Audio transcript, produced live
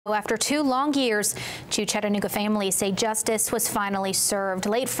After 2 long years, 2 Chattanooga families say justice was finally served.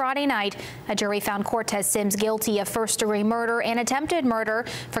 Late Friday night, a jury found Cortez Sims guilty of first-degree murder and attempted murder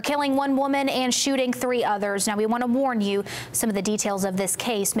for killing 1 woman and shooting 3 others. Now, we want to warn you, some of the details of this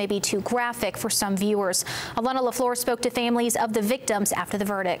case may be too graphic for some viewers. Alana LaFleur spoke to families of the victims after the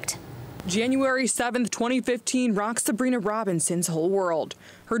verdict. January 7th, 2015 rocked Sabrina Robinson's whole world.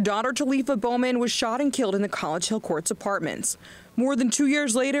 Her daughter, Talifa Bowman, was shot and killed in the College Hill Courts apartments. More than 2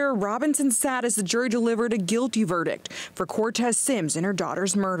 years later, Robinson sat as the jury delivered a guilty verdict for Cortez Sims and her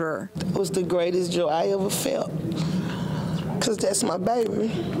daughter's murder. It was the greatest joy I ever felt, because that's my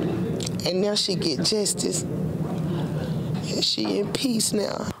baby. And now she get justice. And she in peace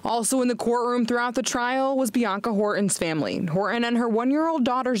now. Also in the courtroom throughout the trial was Bianca Horton's family. Horton and her 1-year-old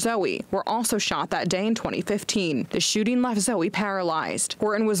daughter Zoe were also shot that day in 2015. The shooting left Zoe paralyzed.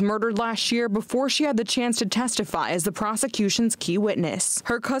 Horton was murdered last year before she had the chance to testify as the prosecution's key witness.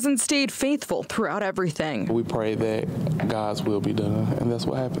 Her cousin stayed faithful throughout everything. We pray that God's will be done, and that's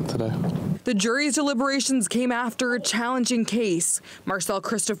what happened today. The jury's deliberations came after a challenging case. Marcel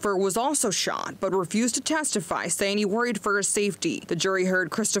Christopher was also shot, but refused to testify, saying he worried for his safety. The jury heard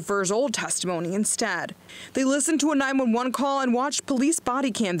Christopher's old testimony instead. They listened to a 911 call and watched police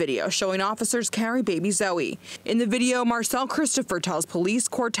body cam video showing officers carry baby Zoe. In the video, Marcel Christopher tells police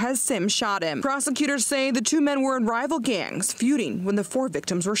Cortez Sims shot him. Prosecutors say the 2 men were in rival gangs, feuding when the 4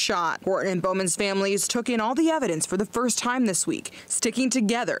 victims were shot. Horton and Bowman's families took in all the evidence for the first time this week, sticking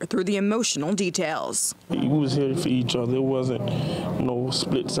together through the emotional details. We was here for each other. It wasn't no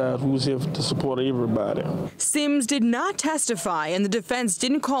split sides. We was here to support everybody. Sims did not testify, and the defense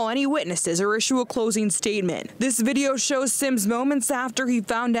didn't call any witnesses or issue a closing statement. This video shows Sims moments after he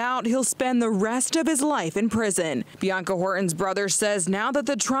found out he'll spend the rest of his life in prison. Bianca Horton's brother says now that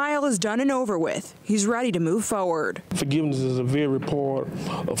the trial is done and over with, he's ready to move forward. Forgiveness is a very part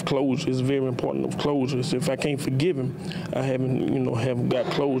of closure. It's very important of closure. So if I can't forgive him, I haven't got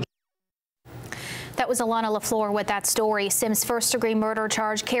closure. That was Alana LaFleur with that story. Sims' first-degree murder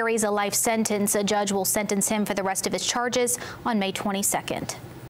charge carries a life sentence. A judge will sentence him for the rest of his charges on May 22nd.